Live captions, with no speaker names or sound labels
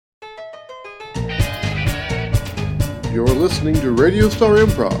You're listening to Radio Star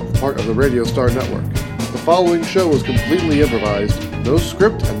Improv, part of the Radio Star Network. The following show is completely improvised, no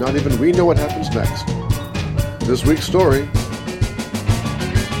script, and not even we know what happens next. This week's story,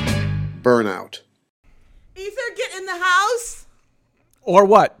 Burnout. Ether, get in the house! Or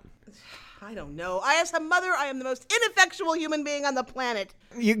what? I don't know. I asked her mother I am the most ineffectual human being on the planet.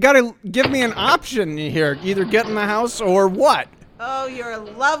 You gotta give me an option here. Either get in the house or what? Oh, you're a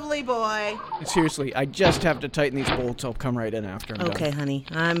lovely boy. Seriously, I just have to tighten these bolts. I'll come right in after I'm Okay, done. honey.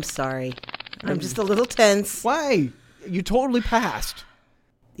 I'm sorry. I'm just a little tense. Why? You totally passed.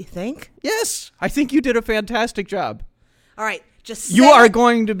 You think? Yes, I think you did a fantastic job. All right, just You say are it.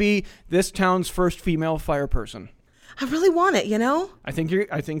 going to be this town's first female fire person. I really want it, you know? I think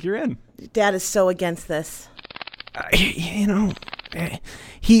you're in. Dad is so against this. But But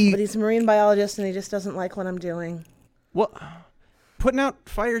he's a marine biologist and he just doesn't like what I'm doing. Well, putting out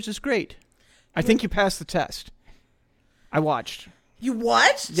fires is great. I think you passed the test. I watched. You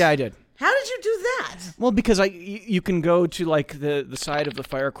watched? Yeah, I did. How did you do that? Well, because you can go to like the side of the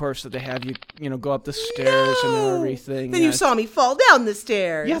fire course that they have you go up the stairs and everything. Then you saw me fall down the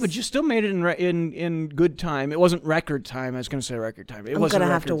stairs. Yeah, but you still made it in good time. It wasn't record time. I was going to say record time. I'm going to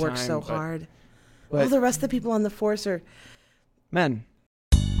have to work so hard. All the rest of the people on the force are men.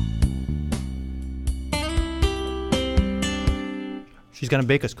 She's going to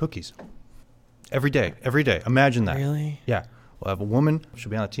bake us cookies. Every day. Imagine that. Really? Yeah. We'll have a woman. She'll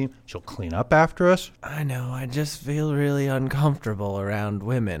be on the team. She'll clean up after us. I know. I just feel really uncomfortable around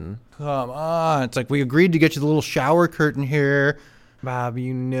women. Come on. It's like we agreed to get you the little shower curtain here. Bob,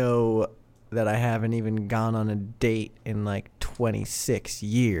 you know that I haven't even gone on a date in like 26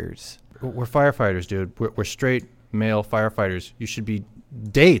 years. We're firefighters, dude. We're straight male firefighters. You should be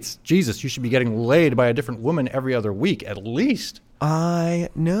dates. Jesus, you should be getting laid by a different woman every other week, at least. I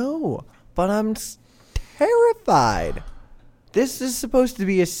know, but I'm terrified. This is supposed to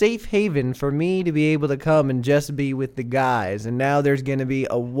be a safe haven for me to be able to come and just be with the guys, and now there's going to be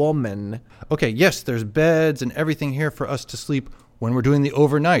a woman. Okay, yes, there's beds and everything here for us to sleep when we're doing the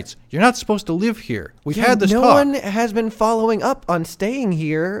overnights. You're not supposed to live here. We've had this talk. No one has been following up on staying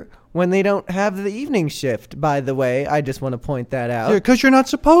here when they don't have the evening shift, by the way. I just want to point that out. Yeah, because you're not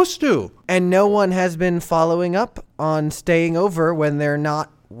supposed to. And no one has been following up on staying over when they're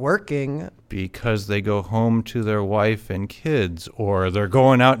not working. Because they go home to their wife and kids, or they're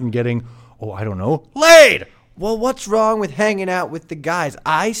going out and getting, laid! Well, what's wrong with hanging out with the guys?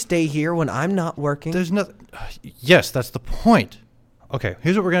 I stay here when I'm not working. There's nothing. Yes, that's the point. Okay,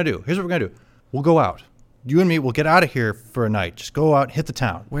 here's what we're going to do. We'll go out. You and me will get out of here for a night. Just go out and hit the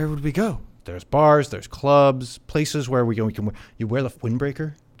town. Where would we go? There's bars, there's clubs, places where you wear the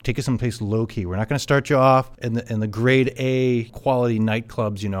windbreaker. Take us someplace low key. We're not going to start you off in the grade A quality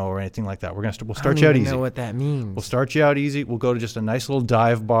nightclubs, or anything like that. We'll start you out easy. I don't know what that means. We'll start you out easy. We'll go to just a nice little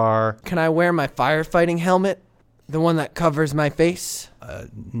dive bar. Can I wear my firefighting helmet? The one that covers my face?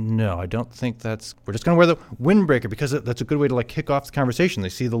 No, I don't think we're just going to wear the windbreaker because that's a good way to kick off the conversation. They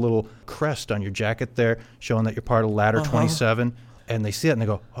see the little crest on your jacket there showing that you're part of Ladder 27. And they see it and they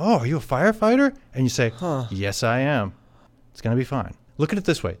go, "Oh, are you a firefighter?" And you say, "Yes, I am." It's going to be fine. Look at it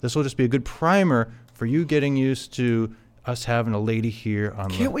this way. This will just be a good primer for you getting used to us having a lady here on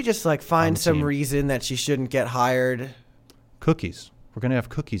Can't we just find some reason that she shouldn't get hired? Cookies. We're going to have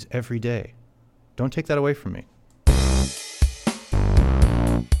cookies every day. Don't take that away from me.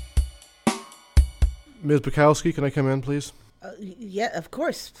 Ms. Bukowski, can I come in, please? Yeah, of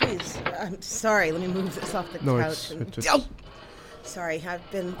course, please. I'm sorry. Let me move this off the couch. Oh! Sorry,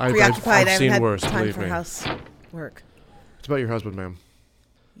 I've been I've preoccupied. I haven't seen had worse, time believe for me. housework. It's about your husband, ma'am.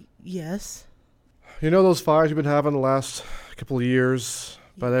 Yes. You know those fires you've been having the last couple of years,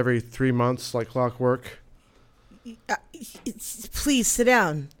 about every 3 months, like clockwork? Please sit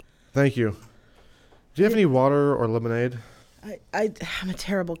down. Thank you. Do you have any water or lemonade? I'm a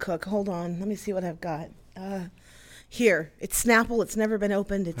terrible cook. Hold on. Let me see what I've got. Here. It's Snapple. It's never been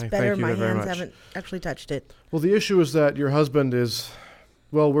opened. It's better. My hands haven't actually touched it. Well, the issue is that your husband is,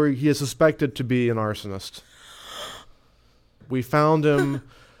 he is suspected to be an arsonist. We found him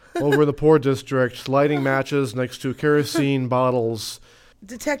over in the Poor District, lighting matches next to kerosene bottles.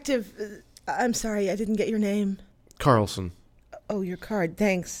 Detective, I'm sorry, I didn't get your name. Carlson. Oh, your card.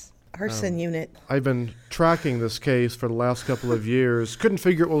 Thanks. Arson unit. I've been tracking this case for the last couple of years. Couldn't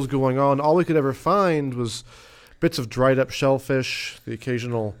figure out what was going on. All we could ever find was bits of dried up shellfish, the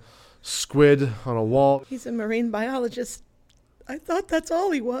occasional squid on a wall. He's a marine biologist. I thought that's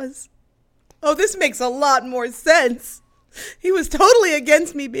all he was. Oh, this makes a lot more sense. He was totally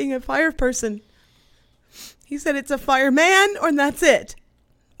against me being a fire person. He said it's a fireman or that's it.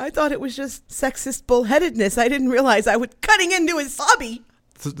 I thought it was just sexist bullheadedness. I didn't realize I was cutting into his hobby.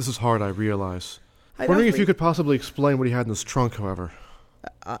 This is hard, I realize. Wondering if you could possibly explain what he had in his trunk, however.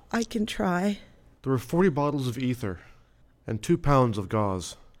 I can try. There were 40 bottles of ether and 2 pounds of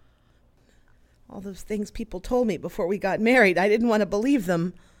gauze. All those things people told me before we got married, I didn't want to believe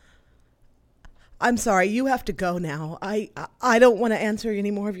them. I'm sorry, you have to go now. I don't want to answer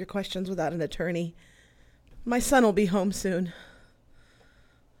any more of your questions without an attorney. My son will be home soon.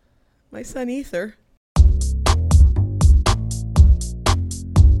 My son, Ether.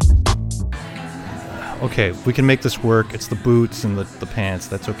 Okay, we can make this work. It's the boots and the pants.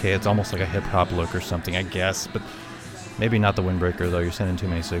 That's okay. It's almost like a hip-hop look or something, I guess. But maybe not the windbreaker, though. You're sending too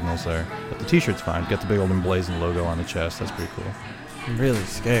many signals there. But the t-shirt's fine. Got the big old emblazoned logo on the chest. That's pretty cool. I'm really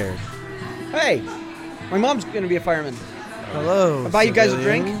scared. Hey, my mom's gonna be a fireman. Hello. I'll buy you guys a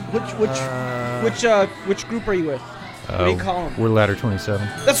drink. civilian. Which group are you with? What do you call them? We're ladder 27.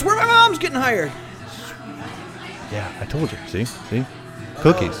 That's where my mom's getting hired. Yeah, I told you. See?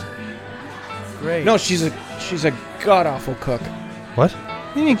 Cookies. Great. No, she's a god awful cook. What?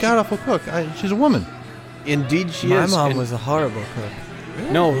 You mean god awful cook? She's a woman. Indeed, she My is. mom was a horrible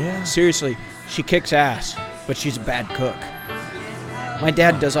cook. No, Yeah. seriously, she kicks ass, but she's a bad cook. My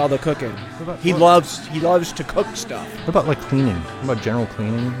dad does all the cooking. He loves to cook stuff. What about like cleaning? What about general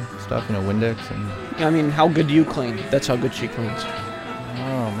cleaning stuff? Windex and. I mean, how good do you clean? That's how good she cleans.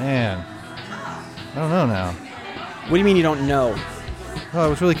 Oh man. I don't know now. What do you mean you don't know? Well, I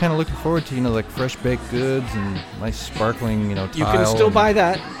was really kind of looking forward to like fresh baked goods and nice sparkling tile. You can still buy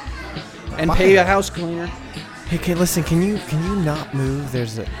that and pay a house cleaner. Hey, listen, can you not move?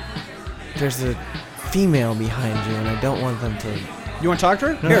 There's a female behind you, and I don't want them to. You want to talk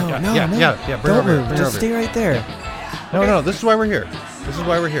to her? No, Yeah. Bring don't her over move. here, Just stay right there. No. This is why we're here.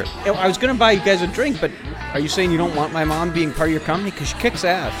 I was going to buy you guys a drink, but are you saying you don't want my mom being part of your company? Because she kicks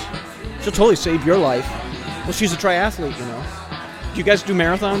ass. She'll totally save your life. Well, she's a triathlete, Do you guys do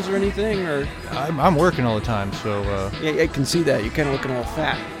marathons or anything? Or I'm working all the time, so. Yeah, I can see that. You're kind of looking a little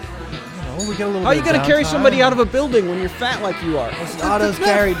fat. We get a little. How are you going to carry somebody out of a building when you're fat like you are? Otto's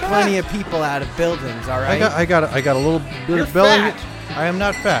carried plenty of people out of buildings, all right? I got a little bit You're of belly. fat. I am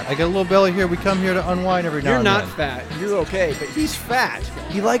not fat. I got a little belly here. We come here to unwind every now You're and not then. fat. You're okay, but he's fat.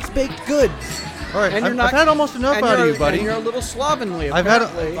 He likes baked goods. All right, And you're I've had almost enough and out of you're- you, buddy. And you're a little slovenly. I've had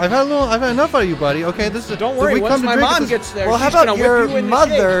apparently. enough out of you, buddy. Okay, this is. Don't worry. we Once come to my drink at mom this- gets there, Well, how she's gonna about whip your you into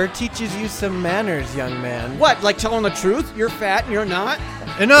mother teaches you some manners, young man? shape. What? Like telling the truth? You're fat and you're not.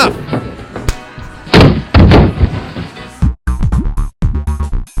 Enough.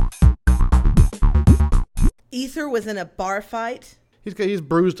 Ether was in a bar fight. He's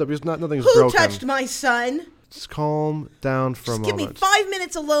bruised up. Nothing's Who broken. touched my son? Just calm down for Just a give me moment. 5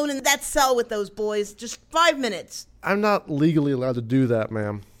 minutes alone in that cell with those boys. Just 5 minutes. I'm not legally allowed to do that,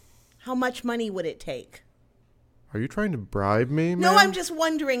 ma'am. How much money would it take? Are you trying to bribe me, ma'am? No, I'm just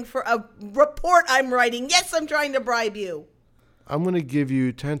wondering for a report I'm writing. Yes, I'm trying to bribe you. I'm going to give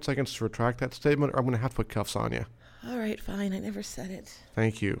you 10 seconds to retract that statement, or I'm going to have to put cuffs on you. All right, fine. I never said it.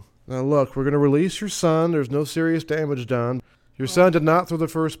 Thank you. Now, look, we're going to release your son. There's no serious damage done. Your son did not throw the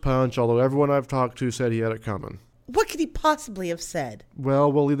first punch, although everyone I've talked to said he had it coming. What could he possibly have said?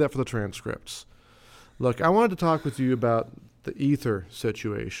 Well, we'll leave that for the transcripts. Look, I wanted to talk with you about the ether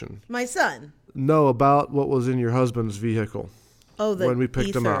situation. My son. No, about what was in your husband's vehicle Oh, the when we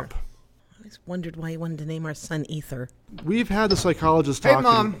picked him Ether. up. I always wondered why he wanted to name our son Ether. We've had the psychologist Hey, talking.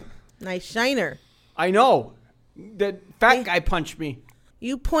 Mom. Nice shiner. I know. That fat guy punched me.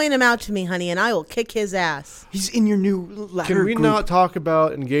 You point him out to me, honey, and I will kick his ass. He's in your new ladder Can we group. not talk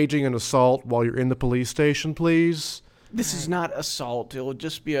about engaging in assault while you're in the police station, please? This is not assault. It'll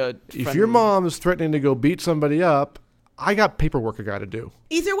just be a. If your mom is threatening to go beat somebody up, I got paperwork I got to do.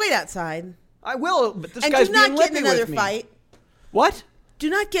 Ether, wait outside. I will, but this And guy's do not being get in lippy another with me. fight. What? Do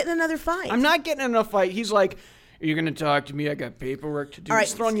not get in another fight. I'm not getting in a fight. He's like, "Are you going to talk to me? I got paperwork to do." All right.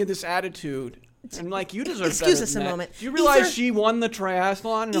 He's throwing you this attitude. And like, you deserve Excuse better us than a that. moment. Do you realize Ether- she won the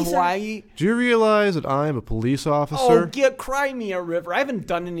triathlon in Ether- Hawaii? Do you realize that I am a police Oh, officer? cry me a river. I haven't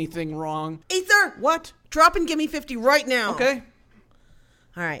done anything wrong. Ether! What? Drop and give me 50 right now. Okay.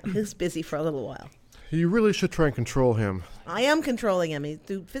 All right, who's busy for a little while? You really should try and control him. I am controlling him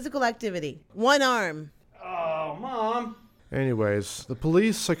through physical activity. One arm. Oh, Mom. Anyways, the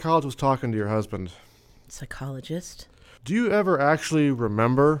police psychologist was talking to your husband. Psychologist. Do you ever actually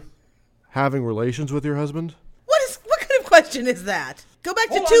remember having relations with your husband? What kind of question is that? Go back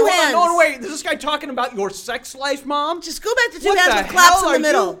to Hold on, two hold on. hands. No, wait. Is this guy talking about your sex life, Mom? Just go back to two What hands the with claps hell in the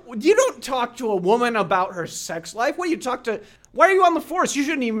are middle. You don't talk to a woman about her sex life. What do you talk to? Why are you on the force? You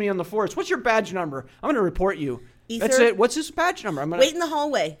shouldn't even be on the force. What's your badge number? I'm going to report you. Ether. That's it. What's his badge number? I'm gonna Wait in the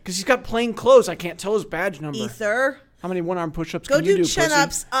hallway. because he's got plain clothes. I can't tell his badge number. Ether. How many one-arm push-ups Go can you do do,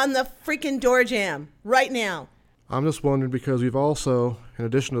 chin-ups on the freaking door jamb right now. I'm just wondering because we've also, in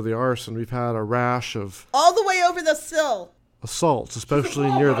addition to the arson, we've had a rash of All the way over the sill. assaults, especially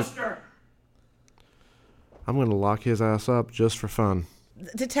near the... I'm going to lock his ass up just for fun.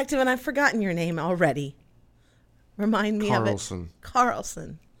 Detective, and I've forgotten your name already. Remind me Carlson. of it.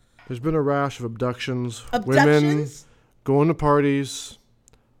 Carlson. There's been a rash of abductions. Women Abductions? going to parties,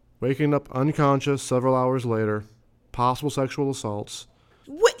 waking up unconscious several hours later, possible sexual assaults.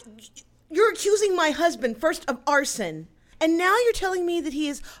 What? You're accusing my husband first of arson, and now you're telling me that he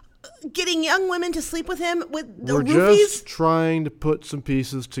is getting young women to sleep with him with the We're roofies? just trying to put some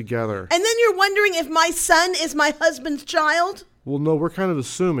pieces together. And then you're wondering if my son is my husband's child? Well, no, we're kind of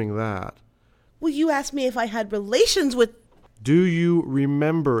assuming that. Well, you asked me if I had relations with... Do you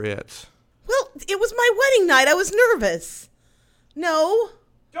remember it? Well, it was my wedding night. I was nervous. No.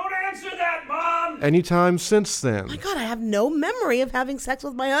 Don't answer that, Mom! Anytime since then? My God, I have no memory of having sex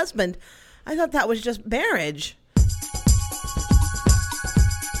with my husband. I thought that was just marriage.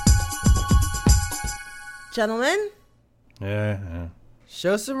 Gentlemen? Yeah.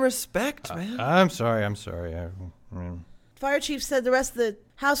 Show some respect, man. I'm sorry. Fire chief said the rest of the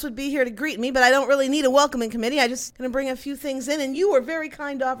house would be here to greet me, but I don't really need a welcoming committee. I just gonna bring a few things in, and you were very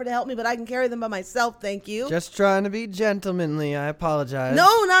kind to offer to help me, but I can carry them by myself, thank you. Just trying to be gentlemanly. I apologize.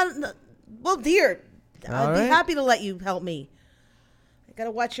 No, not well, dear. I'd All be right. happy to let you help me. I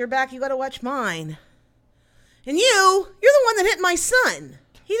gotta watch your back, you gotta watch mine. And you're the one that hit my son.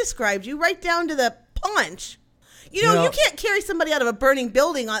 He described you right down to the punch. You know, you can't carry somebody out of a burning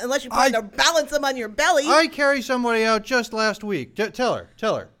building unless you're trying to balance them on your belly. I carried somebody out just last week. Tell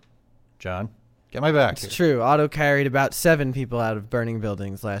her. John, get my back. It's true. Otto carried about 7 people out of burning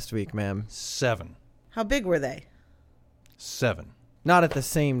buildings last week, ma'am. 7. How big were they? 7. Not at the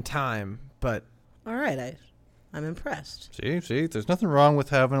same time, but All right, I'm impressed. See, there's nothing wrong with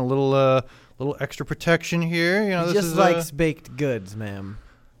having a little extra protection here. You know, he this just is likes baked goods, ma'am.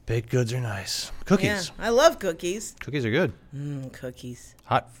 baked goods are nice. Cookies. Yeah, I love cookies. Cookies are good. Cookies.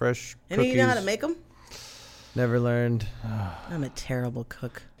 Hot, fresh And cookies. you know how to make them? Never learned. I'm a terrible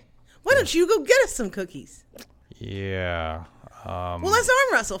cook. Why don't you go get us some cookies? Yeah. Well, let's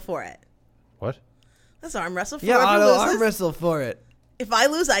arm wrestle for it. What? Let's arm wrestle for Yeah, whoever Otto, loses. arm wrestle for it. If I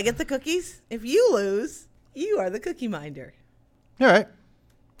lose, I get the cookies. If you lose, you are the cookie minder. All right.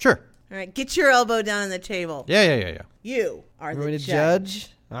 Sure. All right, get your elbow down on the table. Yeah. You are Want me the to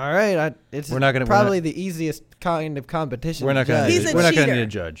judge. All right, it's We're not gonna- probably the easiest kind of competition. We're not going to He's to a we're not going to cheater. need a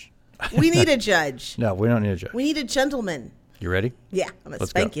judge. We need a judge. No, we don't need a judge. We need a gentleman. You ready? Yeah, I'm going to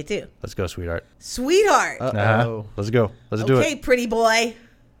Let's spank go. you too. Let's go, sweetheart. Sweetheart. Uh-oh. Let's go. Let's do Okay, it. pretty boy.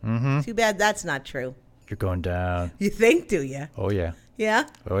 Too bad that's not true. You're going down. You think, do you? Oh yeah. Yeah?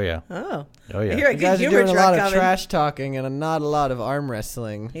 Oh yeah. Oh. Oh yeah. I hear a You good guys are humor doing a truck lot of coming. trash talking and not a lot of arm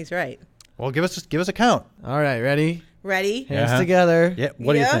wrestling. He's right. Well, give us a count. All right, ready? Ready? Hands Uh-huh. together. Yeah.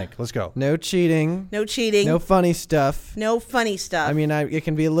 What do you Yeah. think? Let's go. No cheating. No cheating. No funny stuff. No funny stuff. I mean, it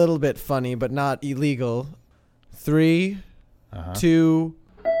can be a little bit funny, but not illegal. 3, Uh-huh. 2.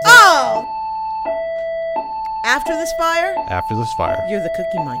 Oh! After this fire, After this fire. you're the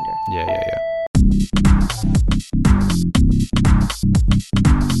cookie minder. Yeah.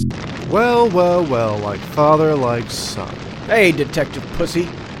 Well, like father, like son. Hey, Detective Pussy.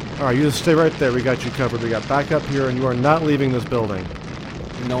 All right, you just stay right there. We got you covered. We got backup here, and you are not leaving this building.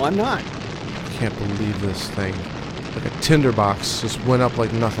 No, I'm not. I can't believe this thing. Like a tinderbox just went up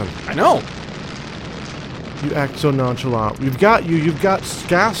like nothing. I know. You act so nonchalant. You've got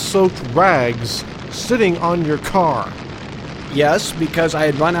gas-soaked rags sitting on your car. Yes, because I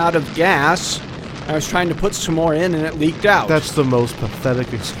had run out of gas. I was trying to put some more in and it leaked out. That's the most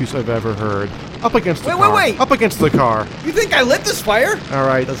pathetic excuse I've ever heard. Up against the Wait, car. wait. Up against the car. You think I lit this fire? All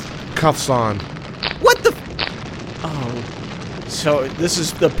right, cuffs on. What the? Oh. So this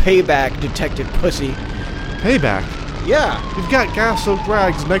is the payback, Detective Pussy. Payback. Yeah. You've got gas-soaked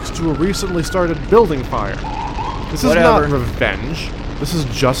rags next to a recently started building fire. This is Whatever. not revenge. This is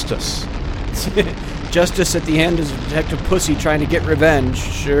justice. Justice at the end is Detective Pussy trying to get revenge.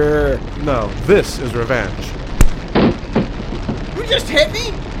 Sure. No, this is revenge. You just hit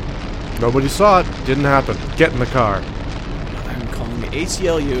me? Nobody saw it. Didn't happen. Get in the car. I'm calling the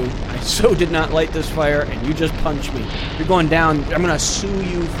ACLU. I so did not light this fire, and you just punched me. You're going down. I'm going to sue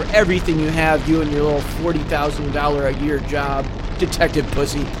you for everything you have, you and your little $40,000 a year job, Detective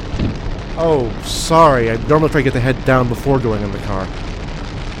Pussy. Oh, sorry. I normally try to get the head down before going in the car.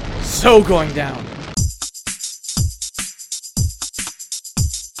 So going down.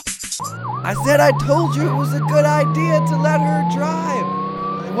 I said I told you it was a good idea to let her drive.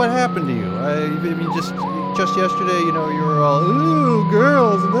 What happened to you? I mean, just yesterday, you were all, ooh,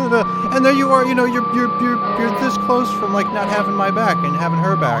 girls, and there you are, you're this close from like not having my back and having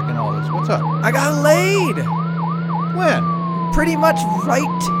her back and all this. What's up? I got laid. When? Pretty much right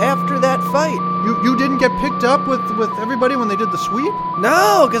after that fight. You didn't get picked up with everybody when they did the sweep?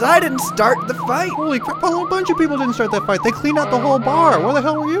 No, because I didn't start the fight. Holy crap, a whole bunch of people didn't start that fight. They cleaned out the whole bar. Where the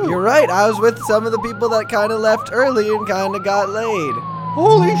hell were you? You're right. I was with some of the people that kind of left early and kind of got laid.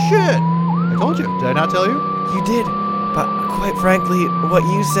 Holy shit. I told you. Did I not tell you? You did. But quite frankly, what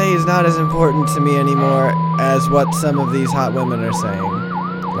you say is not as important to me anymore as what some of these hot women are saying.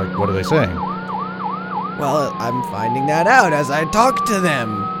 Like, what are they saying? Well, I'm finding that out as I talk to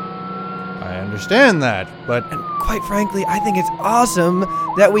them. I understand that, but... And quite frankly, I think it's awesome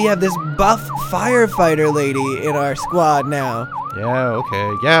that we have this buff firefighter lady in our squad now. Yeah,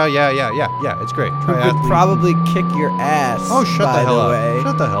 okay. Yeah, it's great. Who could probably kick your ass, Oh, shut by the hell the up. way.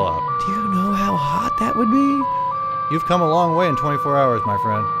 Shut the hell up. Do you know how hot that would be? You've come a long way in 24 hours, my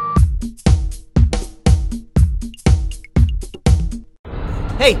friend.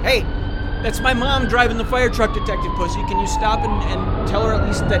 Hey! That's my mom driving the fire truck, Detective Pussy. Can you stop and tell her at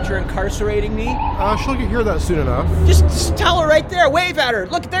least that you're incarcerating me? She'll hear that soon enough. Just tell her right there. Wave at her.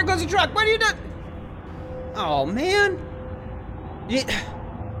 Look, there goes the truck. What are you doing? Oh, man.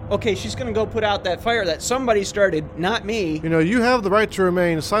 Okay, she's going to go put out that fire that somebody started, not me. You have the right to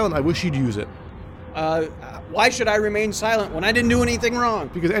remain silent. I wish you'd use it. Why should I remain silent when I didn't do anything wrong?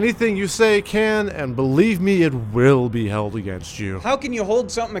 Because anything you say can, and believe me, it will be held against you. How can you hold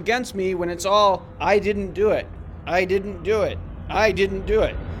something against me when it's all, I didn't do it. I didn't do it. I didn't do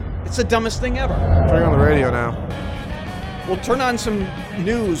it. It's the dumbest thing ever. Turn on the radio now. Well, turn on some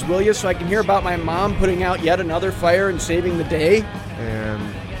news, will you, so I can hear about my mom putting out yet another fire and saving the day? And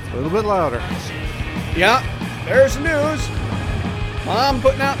a little bit louder. Yeah, there's the news. Mom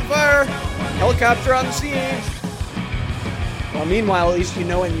putting out the fire. Helicopter on the scene. Well, meanwhile, at least you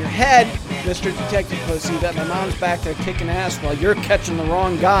know in your head, Mr. Detective Pussy, that my mom's back there kicking ass while you're catching the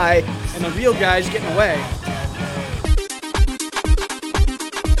wrong guy and the real guy's getting away.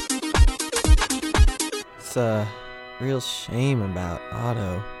 It's a real shame about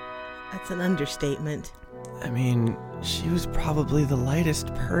Otto. That's an understatement. I mean, she was probably the lightest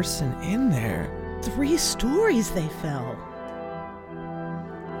person in there. 3 stories they fell.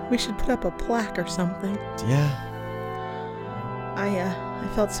 We should put up a plaque or something. Yeah. I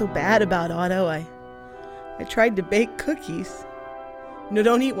felt so bad about Otto. I tried to bake cookies. No,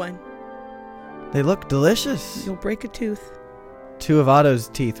 don't eat one. They look delicious. You'll break a tooth. 2 of Otto's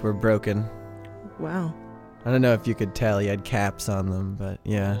teeth were broken. Wow. I don't know if you could tell he had caps on them, but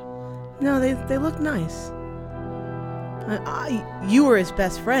yeah. No, they look nice. You were his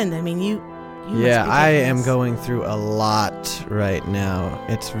best friend. I mean, you Yeah, I am going. going through a lot right now.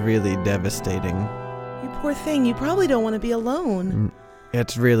 It's really devastating. You poor thing. You probably don't want to be alone.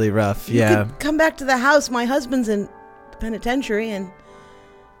 It's really rough, You yeah. could come back to the house. My husband's in the penitentiary, and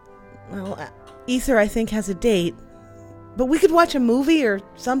well, Ether I think has a date. But we could watch a movie or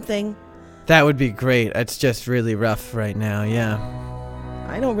something. That would be great. It's just really rough right now, yeah.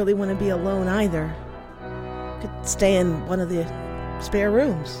 I don't really want to be alone either. Could stay in one of the spare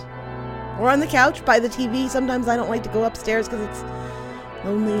rooms. Or on the couch by the TV. Sometimes I don't like to go upstairs because it's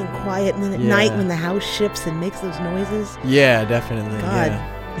lonely and quiet. And then at night when the house shifts and makes those noises. Yeah, definitely. God,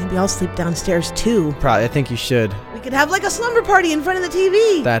 Yeah. maybe I'll sleep downstairs too. Probably, I think you should. We could have like a slumber party in front of the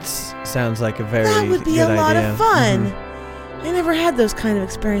TV. That sounds like a very That would be good a lot idea. of fun. Mhm. I never had those kind of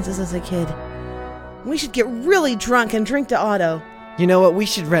experiences as a kid. We should get really drunk and drink to Otto. You know what? We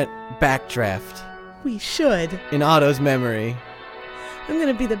should rent Backdraft We should. in Otto's memory. I'm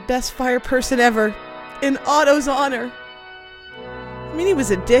gonna be the best fire person ever. In Otto's honor. I mean, he was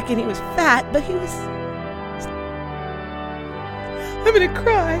a dick and he was fat, but he was... I'm gonna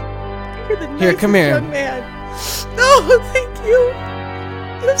cry. You're the Here, come here. young man. Oh, thank you.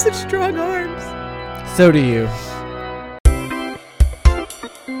 You have such strong arms. So do you.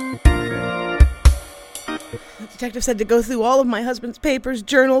 The detective said to go through all of my husband's papers,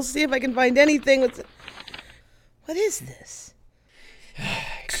 journals, see if I can find anything with... What is this?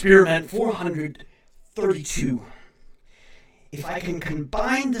 Experiment 432. If I can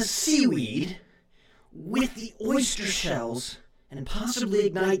combine the seaweed with the oyster shells and possibly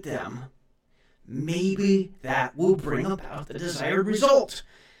ignite them, maybe that will bring about the desired result.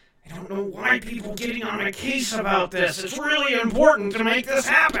 I don't know why people are getting on my case about this. It's really important to make this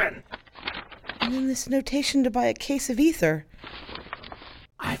happen. And then this notation to buy a case of ether.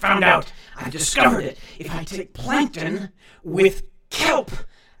 I found out. I've discovered it. If I take plankton with kelp,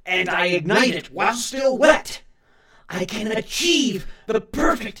 and I ignite it while still wet, I can achieve the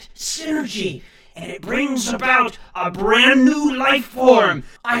perfect synergy, and it brings about a brand new life form.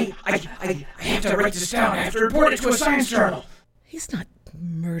 I have to write this down. I have to report it to a science journal. He's not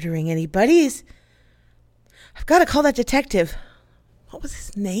murdering anybody. I've got to call that detective. What was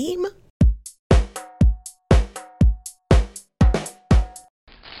his name?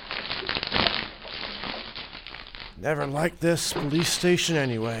 Never liked this police station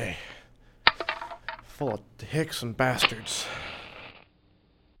anyway. Full of hicks and bastards.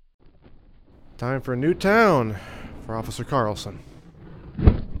 Time for a new town for Officer Carlson.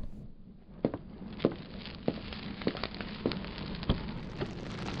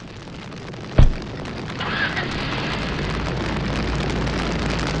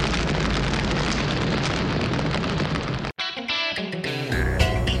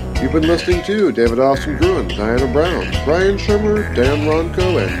 You've been listening to David Austin Gruen, Diana Brown, Brian Shermer, Dan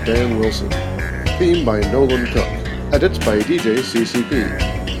Ronco, and Dan Wilson. Theme by Nolan Cook. Edits by DJ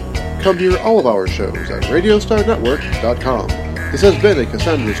CCP. Come hear all of our shows at RadiostarNetwork.com. This has been a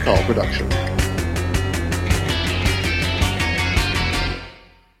Cassandra's Call production.